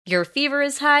Your fever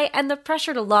is high and the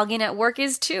pressure to log in at work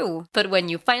is too. But when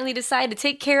you finally decide to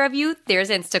take care of you, there's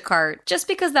Instacart. Just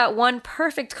because that one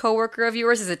perfect coworker of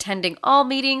yours is attending all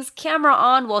meetings, camera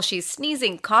on while she's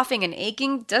sneezing, coughing, and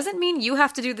aching, doesn't mean you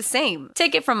have to do the same.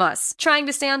 Take it from us. Trying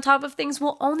to stay on top of things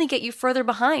will only get you further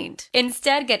behind.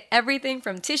 Instead, get everything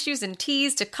from tissues and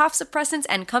teas to cough suppressants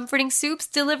and comforting soups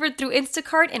delivered through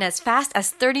Instacart in as fast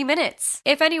as 30 minutes.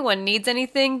 If anyone needs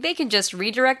anything, they can just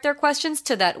redirect their questions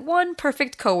to that one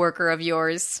perfect coworker of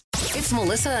yours. It's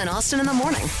Melissa and Austin in the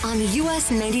morning on US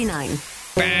 99.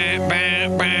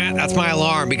 That's my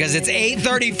alarm because it's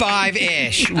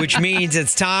 8:35-ish, which means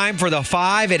it's time for the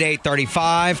 5 at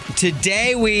 8:35.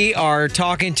 Today we are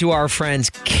talking to our friends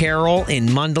Caryl in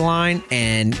Mundelein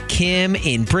and Kim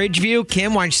in Bridgeview.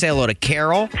 Kim, why don't you say hello to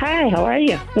Caryl? Hi, how are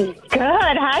you? Good.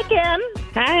 Hi, Kim.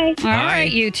 Hi. All right,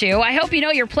 you two. I hope you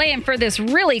know you're playing for this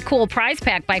really cool prize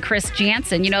pack by Chris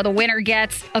Jansen. You know, the winner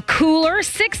gets a cooler,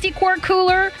 60-quart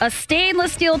cooler, a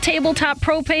stainless steel tabletop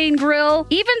propane grill,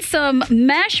 even some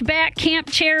mesh back camp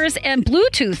chairs and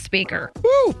Bluetooth speaker.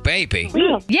 Woo, baby.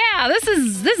 Yeah, this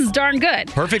is darn good.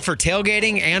 Perfect for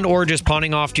tailgating and or just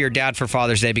pawning off to your dad for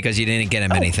Father's Day because you didn't get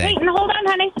him anything. Wait, hold on,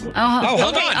 honey.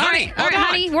 Hold on, honey. All right,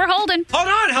 honey, we're holding. Hold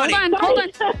on, honey. Hold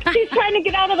on. She's trying to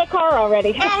get out of the car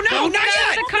already. Oh, no, not yet.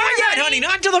 the car, Not yet, honey.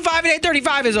 Not until the 5 at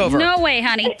 8:35 is over. No way,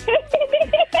 honey.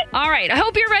 All right, I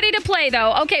hope you're ready to play,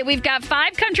 though. Okay, we've got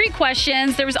 5 country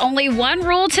questions. There's only one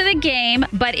rule to the game,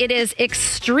 but it is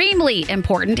extremely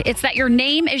important. It's that your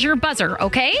name is your buzzer,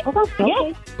 okay?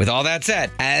 Yes. With all that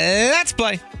said, let's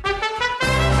play.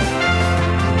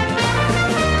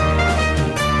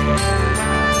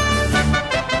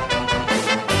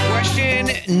 Question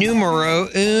numero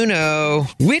uno.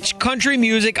 Which country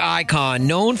music icon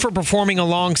known for performing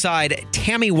alongside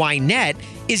Tammy Wynette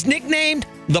is nicknamed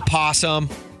the Possum?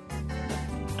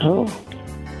 Oh.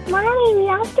 Mommy, we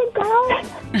have to go.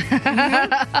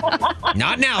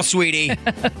 Not now, sweetie.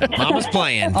 Mama's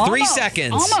playing. 3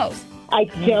 seconds. Almost. I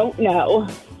don't know.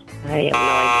 I have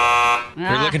no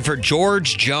idea. We're looking for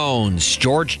George Jones.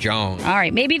 George Jones. All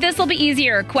right, maybe this will be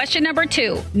easier. Question number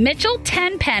 2. Mitchell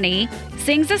Tenpenny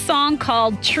sings a song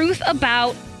called Truth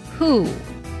About Who?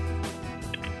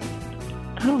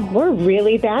 Oh, we're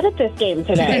really bad at this game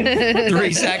today.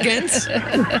 3 seconds.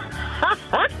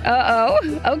 Uh-oh.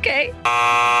 Okay. It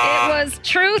was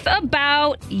Truth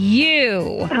About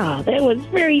You. Oh, that was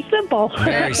very simple.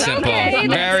 Very simple. Okay,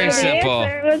 Very simple.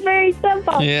 It was very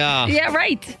simple. Yeah. Yeah,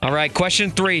 right. All right, question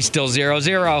 3, still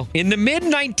 0-0. In the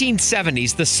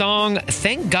mid-1970s, the song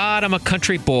Thank God I'm a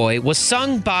Country Boy was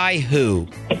sung by who?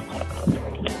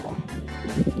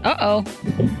 Uh-oh.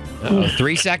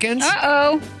 3 seconds.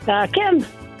 Uh-oh. Kim.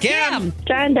 Kim.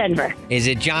 John Denver. Is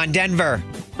it John Denver?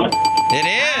 It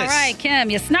is. All right, Kim,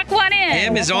 you snuck one in.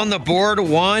 Kim is on the board,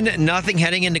 1-0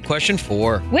 heading into question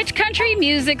 4. Which country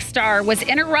music star was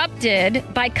interrupted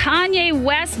by Kanye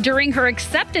West during her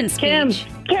acceptance Kim.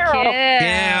 speech? Carol.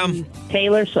 Kim.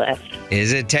 Taylor Swift.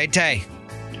 Is it Tay-Tay?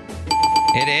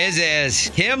 It is.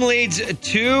 Kim leads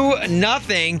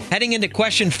 2-0 heading into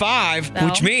question 5, No.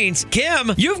 which means,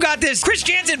 Kim, you've got this Chris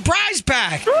Jansen prize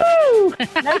pack. Woo!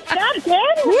 Nice job, Kim.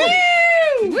 Woo!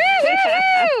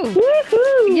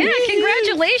 Woohoo! Yeah,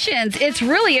 congratulations. It's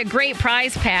really a great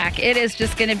prize pack. It is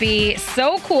just going to be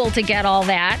so cool to get all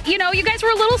that. You know, you guys were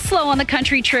a little slow on the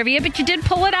country trivia, but you did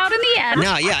pull it out in the end.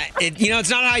 No, yeah. It's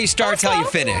not how you start, it's how you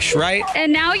finish, right?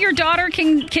 And now your daughter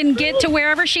can get to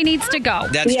wherever she needs to go.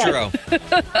 That's Yes. true.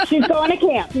 She's going to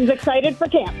camp. She's excited for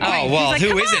camp. Oh, well, like, who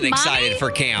 "Come isn't on, excited Mommy." for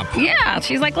camp? Yeah,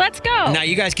 she's like, let's go. Now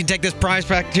you guys can take this prize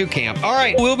pack to camp. All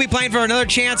right, we'll be playing for another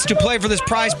chance to play for this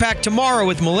prize pack tomorrow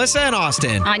with Melissa and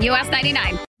Austin. On US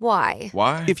 99. Why?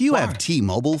 Why? If you have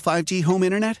T-Mobile 5G home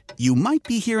internet, you might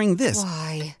be hearing this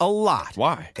Why? a lot.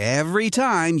 Why? Every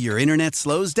time your internet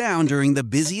slows down during the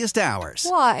busiest hours.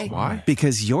 Why? Why?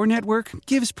 Because your network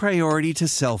gives priority to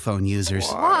cell phone users.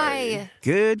 Why?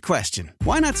 Good question.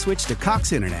 Why not switch to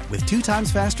Cox Internet with 2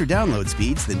 times faster download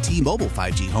speeds than T-Mobile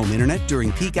 5G home internet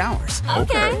during peak hours?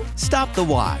 Okay. Stop the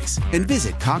whys and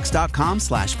visit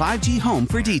cox.com/5G home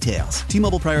for details.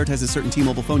 T-Mobile prioritizes certain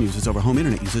T-Mobile phone users over home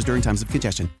internet users during times of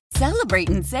congestion. Celebrate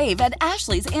and save at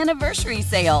Ashley's Anniversary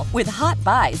Sale. With Hot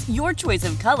Buys, your choice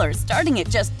of colors starting at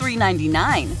just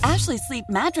 $3.99. Ashley Sleep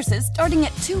mattresses starting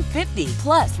at $2.50.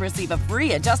 Plus, receive a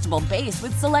free adjustable base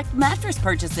with select mattress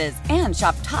purchases. And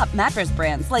shop top mattress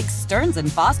brands like Stearns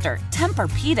 & Foster,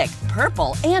 Tempur-Pedic,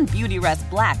 Purple, and Beautyrest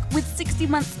Black with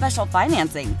 60-month special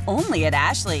financing. Only at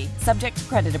Ashley. Subject to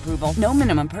credit approval. No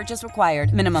minimum purchase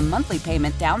required. Minimum monthly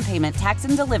payment, down payment, tax,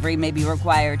 and delivery may be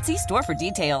required. See store for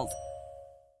details.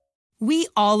 We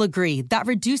all agree that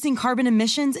reducing carbon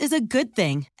emissions is a good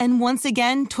thing. And once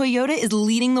again, Toyota is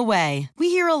leading the way.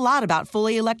 We hear a lot about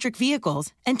fully electric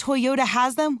vehicles, and Toyota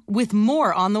has them with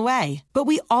more on the way. But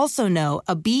we also know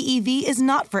a BEV is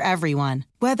not for everyone.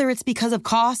 Whether it's because of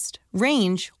cost,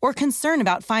 range, or concern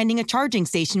about finding a charging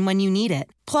station when you need it.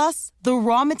 Plus, the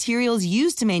raw materials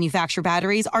used to manufacture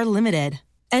batteries are limited.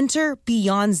 Enter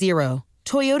Beyond Zero,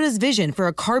 Toyota's vision for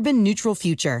a carbon-neutral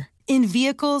future. In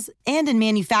vehicles and in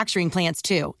manufacturing plants,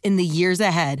 too, in the years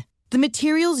ahead. The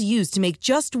materials used to make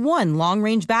just one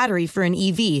long-range battery for an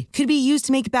EV could be used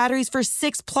to make batteries for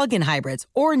 6 plug-in hybrids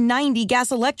or 90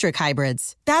 gas-electric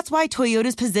hybrids. That's why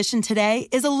Toyota's position today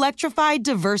is electrified,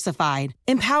 diversified,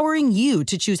 empowering you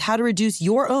to choose how to reduce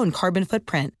your own carbon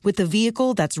footprint with the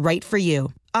vehicle that's right for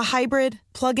you. A hybrid,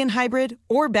 plug-in hybrid,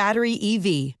 or battery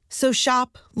EV. So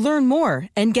shop, learn more,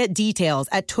 and get details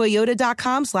at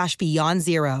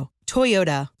toyota.com/beyondzero.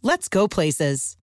 Toyota, let's go places.